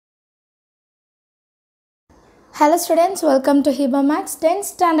Hello students, welcome to Hiba Max 10th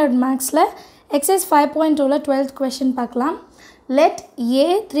standard Max la exercise 5.2 la 12th question பார்க்கலாம். Let A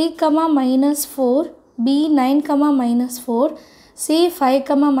 3, minus 4, B 9, minus 4, C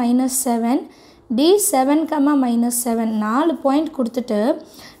 5, minus 7, D 7, minus 7 4 point கொடுத்துட்டு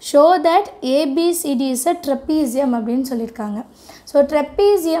show that ABCD is a trapezium அப்படின்னு சொல்லியிருக்காங்க. So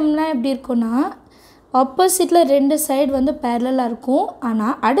ட்ரெப்பீசியம்னா எப்படி இருக்குன்னா ஆப்போசிட்டில் ரெண்டு side வந்து பேரலாக இருக்கும்,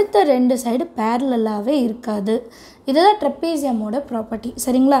 ஆனால் அடுத்த ரெண்டு சைடு பேரலாகவே இருக்காது. இதுதான் ட்ரெப்பீசியமோட ப்ராப்பர்ட்டி.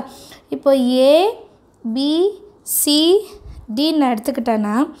 சரிங்களா? இப்போ ABCDன்னு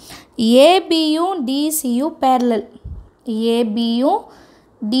எடுத்துக்கிட்டேன்னா ஏபியும் டிசியும் பேரலல், ஏபியும்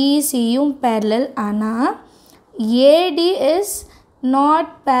டிசியும் பேரலல், ஆனால் ஏடி is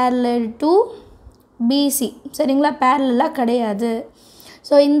not parallel to PC. சரிங்களா? பேரலாக கிடையாது.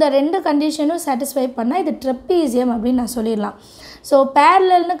 ஸோ இந்த ரெண்டு கண்டிஷனும் சாட்டிஸ்ஃபை பண்ணால் இது ட்ரெப்பீசியம் அப்படின்னு நான் சொல்லிடலாம். ஸோ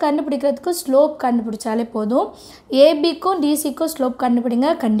பேரலல்னு கண்டுபிடிக்கிறதுக்கு ஸ்லோப் கண்டுபிடிச்சாலே போதும். ஏபிக்கும் டிசிக்கும் ஸ்லோப் கண்டுபிடிங்க,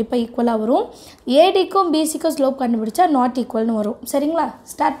 கண்டிப்பாக ஈக்குவலாக வரும். ஏடிக்கும் பிசிக்கும் ஸ்லோப் கண்டுபிடிச்சா நாட் ஈக்குவல்னு வரும். சரிங்களா?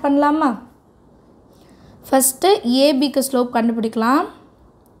 ஸ்டார்ட் பண்ணலாமா? ஃபஸ்ட்டு ஏபிக்கு ஸ்லோப் கண்டுபிடிக்கலாம்.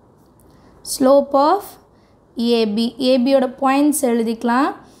 ஸ்லோப் ஆஃப் ஏபி, ஏபியோட பாயிண்ட்ஸ்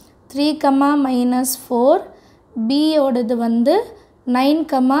எழுதிக்கலாம். 3, minus 4, பியோடது வந்து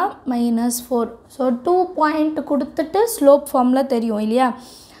 9, minus 4. ஸோ 2 பாயிண்ட் கொடுத்துட்டு ஸ்லோப் ஃபார்மில் தெரியும் இல்லையா?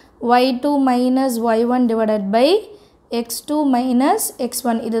 y2 minus y1 divided by x2 minus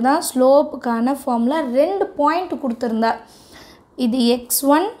x1. இதுதான் ஸ்லோப்புக்கான ஃபார்மில். 2 பாயிண்ட் கொடுத்துருந்தா இது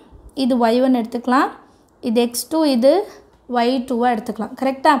x1, இது y1 எடுத்துக்கலாம், இது x2, இது y2 எடுத்துக்கலாம்.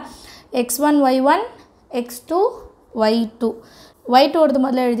 கரெக்டாக? x1 y1, x2 y2. y2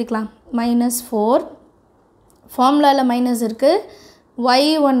 முதல்ல எழுதிக்கலாம். minus 4 ஃபார்முலாவில் மைனஸ் இருக்குது,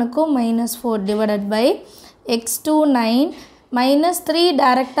 y1க்கும் minus 4 divided by x2 9, minus 3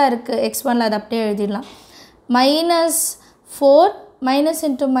 டைரெக்டாக இருக்குது x1ல், அது அப்படியே எழுதிடலாம். minus 4 minus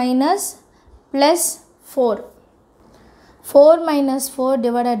into minus plus 4, 4 minus 4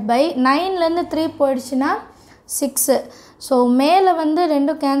 divided by 9லேருந்து 3 போயிடுச்சுன்னா 6. ஸோ மேலே வந்து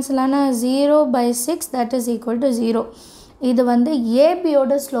ரெண்டும் கேன்சல் ஆனால் 0/6 that is equal to 0. இது வந்து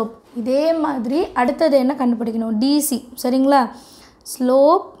ஏபியோட ஸ்லோப். இதே மாதிரி அடுத்தது என்ன கண்டுபிடிக்கணும்? டிசி. சரிங்களா?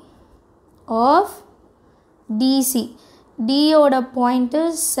 Slope of DC. டியோட point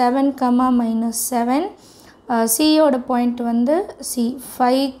 7, minus 7, சியோட பாயிண்ட் வந்து சி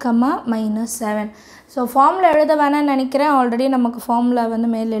 5, minus 7. ஸோ ஃபார்முலா எழுத வேணான்னு நினைக்கிறேன். ஆல்ரெடி நமக்கு ஃபார்முலா வந்து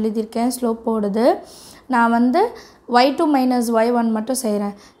மேலே எழுதியிருக்கேன் ஸ்லோப் போடுது. நான் வந்து y2 minus y1 மட்டும்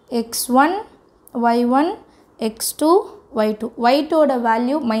செய்கிறேன். x1 y1 x2 y2. y2ஓட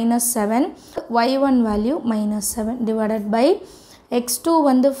value minus 7, y1 value minus 7 divided by x2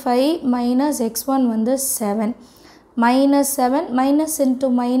 வந்து 5 minus x1 வந்து 7, minus 7 minus into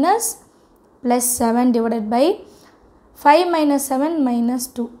minus plus 7 divided by 5 minus 7 minus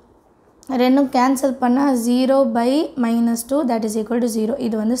 2. ரெண்டும் கேன்சல் பண்ணால் 0/-2 that is equal to 0.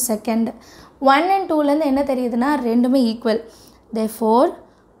 இது வந்து second. 1 and 2லேருந்து என்ன தெரியுதுன்னா ரெண்டுமே equal. therefore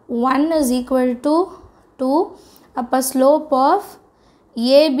 1 is equal to 2. அப்போ slope of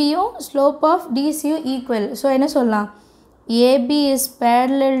ஏபியும் slope of டிசியும் equal. So என்ன சொல்லலாம்? AB is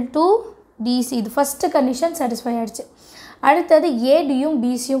parallel to DC. இது ஃபஸ்ட்டு கண்டிஷன் சாட்டிஸ்ஃபை ஆகிடுச்சு. அடுத்தது ஏடியும்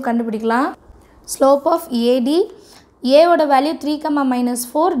பிசியும் கண்டுபிடிக்கலாம். ஸ்லோப் ஆஃப் ஏடி, ஏவோட value 3, minus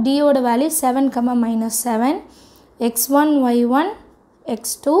 4, டியோட value 7, minus 7, x1 y1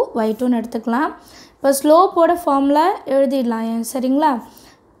 x2 y2ன்னு எடுத்துக்கலாம். இப்போ ஸ்லோப்போட ஃபார்முலா எழுதிடலாம். சரிங்களா?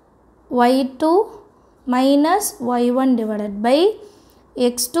 y2 minus y1 divided by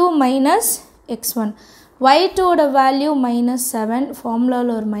x2 minus x1. y2ஓட value minus 7,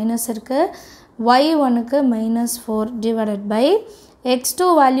 ஃபார்முலாவில் ஒரு மைனஸ் இருக்குது, y1க்கு minus 4 divided by x2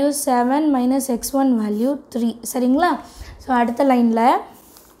 value 7 minus x1 value 3. சரிங்களா? ஸோ அடுத்த லைனில்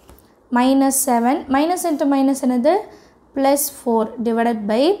minus 7 minus into minus என்னது plus 4 divided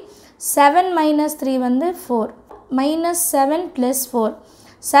by 7 minus 3 வந்து 4, minus 7 plus 4.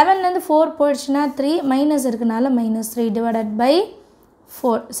 7லேருந்து 4 போயிடுச்சுன்னா 3, மைனஸ் இருக்குனால minus 3 divided by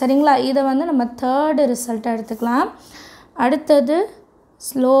 4. சரிங்களா? இதை வந்து நம்ம தேர்டு ரிசல்ட்டாக எடுத்துக்கலாம். அடுத்தது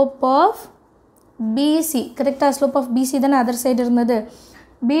ஸ்லோப் ஆஃப் பிசி. கரெக்டாக? ஸ்லோப் ஆஃப் பிசி தானே அதர் சைடு இருந்தது.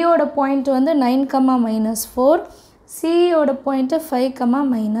 பியோட பாயிண்ட் வந்து 9, minus 4, சியோட பாயிண்ட்டு 5,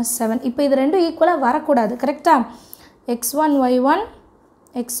 minus 7. இப்போ இது ரெண்டும் ஈக்குவலாக வரக்கூடாது. கரெக்டாக? x1 y1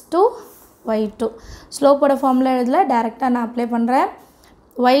 x2 y2. ஸ்லோப்போட formula எழுதல, டேரெக்டாக நான் அப்ளை பண்ணுறேன்.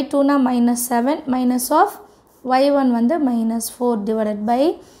 y2னா minus 7, minus of y1 வந்து minus 4 divided by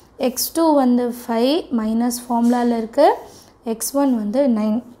x2 வந்து 5, minus ஃபார்முலாவில் இருக்குது, x1 வந்து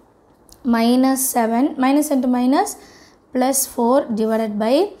 9, minus 7 minus into minus plus 4 divided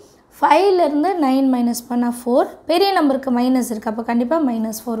by 5லேருந்து 9 minus பண்ணால் 4, பெரிய நம்பருக்கு மைனஸ் இருக்குது, அப்போ கண்டிப்பாக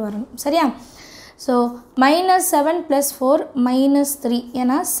 -4 வரணும். சரியா? ஸோ -7 + 4 -3,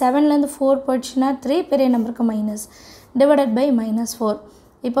 ஏன்னா 7லேருந்து 4 போயிடுச்சுன்னா 3, பெரிய நம்பருக்கு மைனஸ், டிவைடட் பை -4.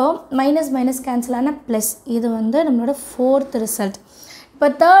 இப்போது மைனஸ் மைனஸ் கேன்சல் ஆனால் ப்ளஸ். இது வந்து நம்மளோட 4th ரிசல்ட். இப்போ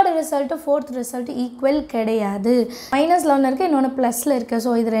 3rd result 4th result equal கிடையாது. -11 இருக்குது, இன்னொன்று ப்ளஸில் இருக்குது.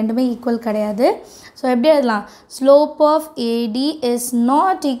 ஸோ இது ரெண்டுமே ஈக்குவல் கிடையாது. ஸோ எப்படி எழுதலாம்? Slope of AD is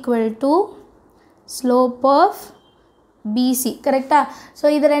not equal to slope of PC. கரெக்டாக? ஸோ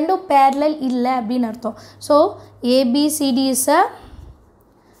இது ரெண்டும் பேரலல் இல்லை அப்படின்னு அர்த்தம். So ABCD is a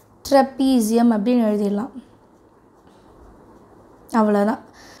trapezium அப்படின்னு எழுதிடலாம். அவ்வளோதான்.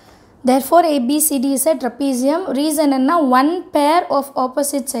 Therefore ABCD is a trapezium. Reason enna one pair of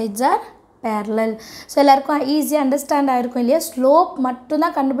opposite sides are parallel. So எல்லாருக்கும் ஈஸியாக அண்டர்ஸ்டாண்ட் ஆகிருக்கும் இல்லையா? ஸ்லோப் மட்டும்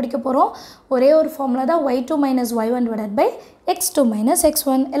தான் கண்டுபிடிக்க போகிறோம். ஒரே ஒரு ஃபார்முலா தான் y2 - y1 / x2 -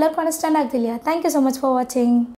 x1. எல்லாருக்கும் அண்டர்ஸ்டாண்ட் ஆகுது இல்லையா? தேங்க்யூ ஸோ மச் ஃபார் வாட்சிங்.